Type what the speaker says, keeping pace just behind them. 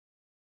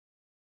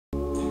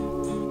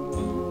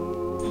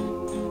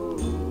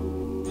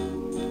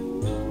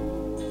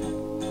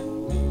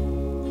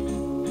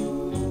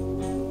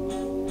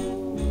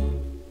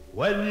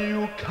When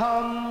you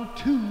come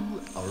to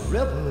a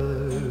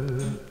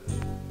river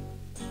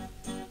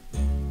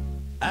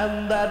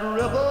and that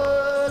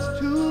river's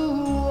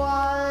too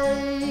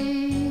wide,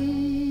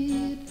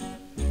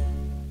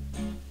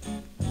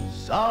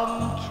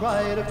 some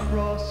try to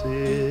cross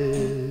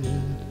it,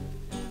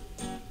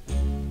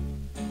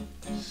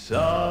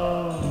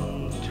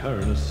 some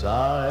turn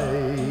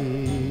aside.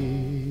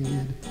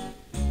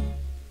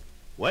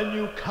 When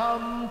you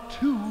come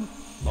to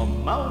a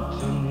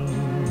mountain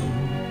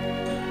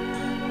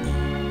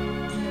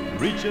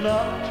reaching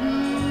up to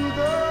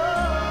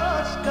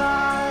the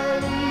sky,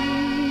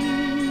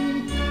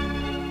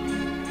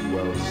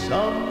 well,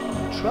 some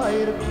try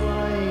to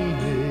climb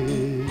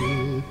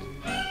it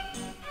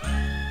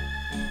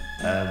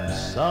and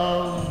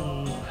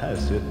some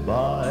pass it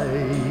by.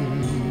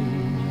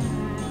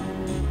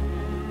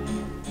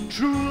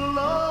 True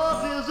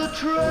love is a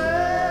treasure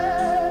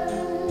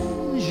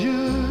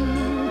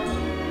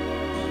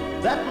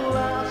that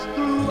lasts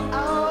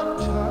throughout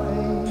time.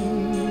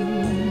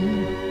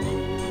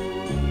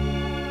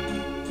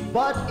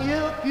 But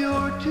if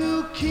you're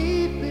to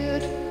keep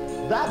it,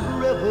 that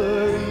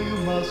river you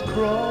must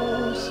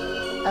cross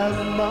and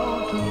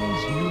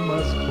mountains you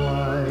must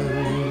climb.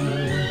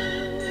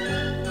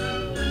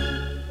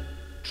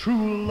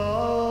 True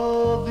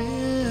love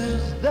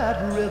is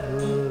that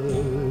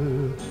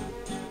river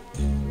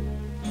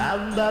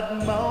and that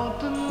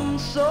mountain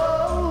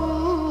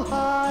so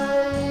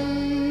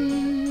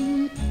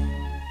high.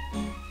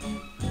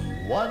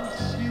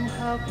 Once you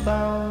have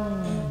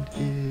found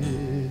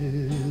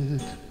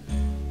it,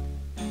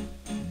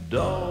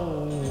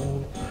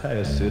 don't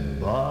pass it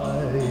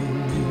by.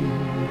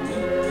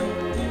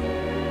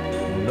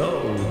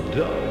 No,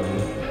 don't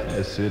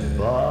pass it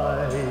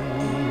by.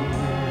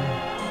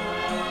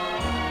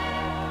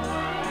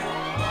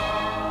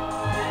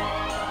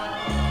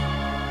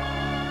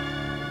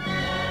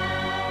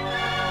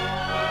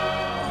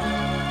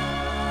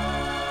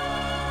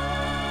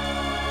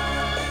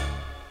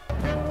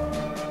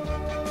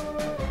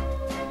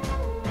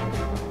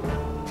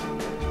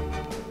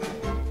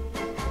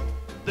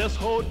 This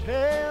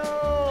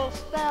hotel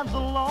stands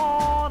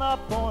alone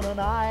up on an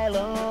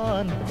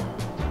island.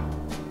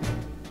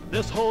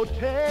 This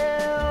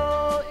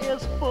hotel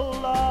is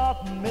full of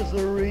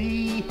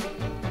misery.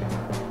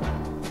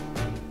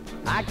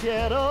 I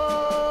get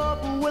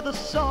up with the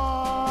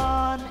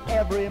sun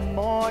every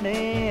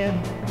morning,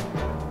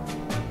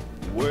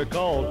 work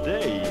all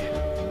day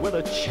with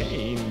a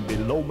chain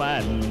below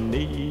my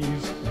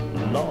knees.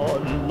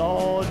 Lord,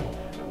 Lord,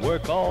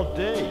 work all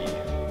day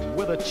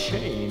with a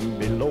chain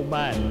below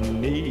my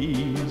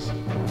knees.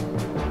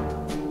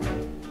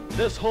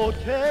 This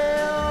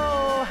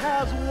hotel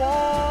has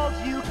walls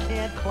you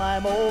can't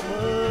climb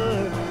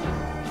over,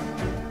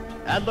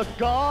 and the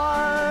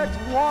guards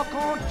walk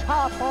on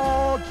top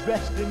all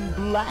dressed in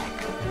black.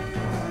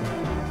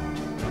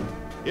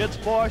 It's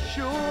for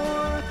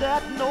sure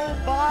that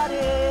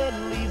nobody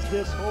leaves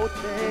this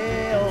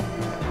hotel.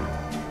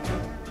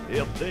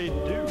 If they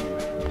do,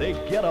 they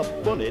get a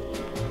bullet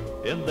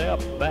in their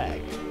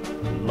back.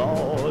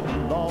 Lord,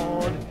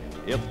 Lord,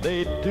 if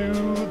they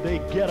do, they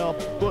get a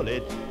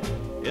bullet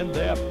in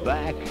their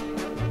back.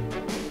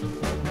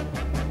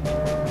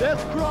 This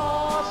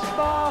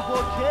Crossbar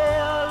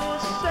Hotel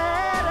is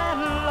sad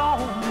and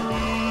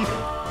lonely.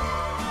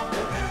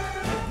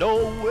 No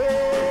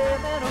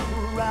women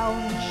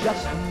around,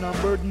 just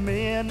numbered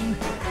men.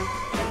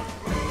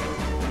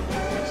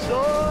 So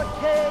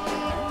take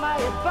my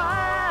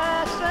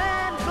advice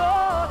and go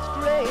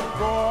straight,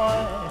 boy,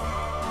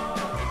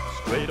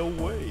 straight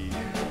away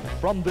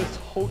from this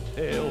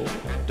hotel.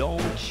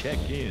 Don't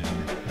check in,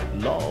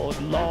 Lord,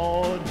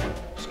 Lord,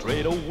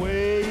 straight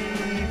away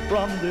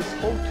from this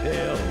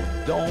hotel.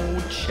 Don't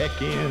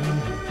check in.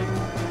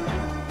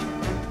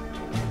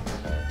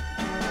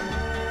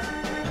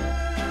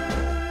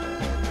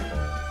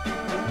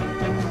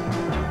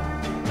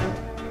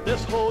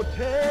 This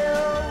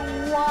hotel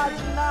was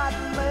not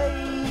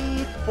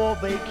made for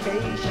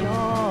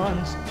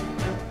vacations.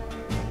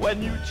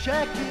 When you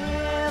check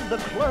in, the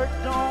clerk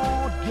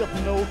don't give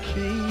no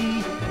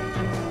key.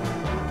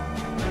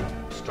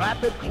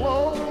 Strap it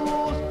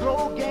closed,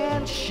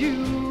 brogan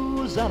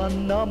shoes, and a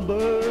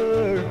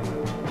number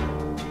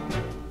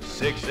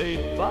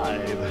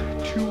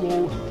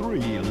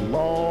 685-203.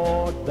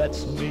 Lord,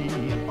 that's me.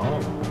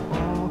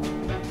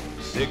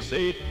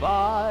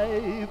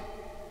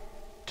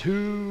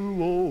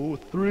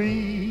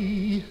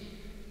 685-203.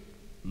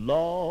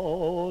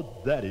 Lord,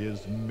 that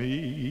is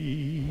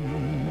me.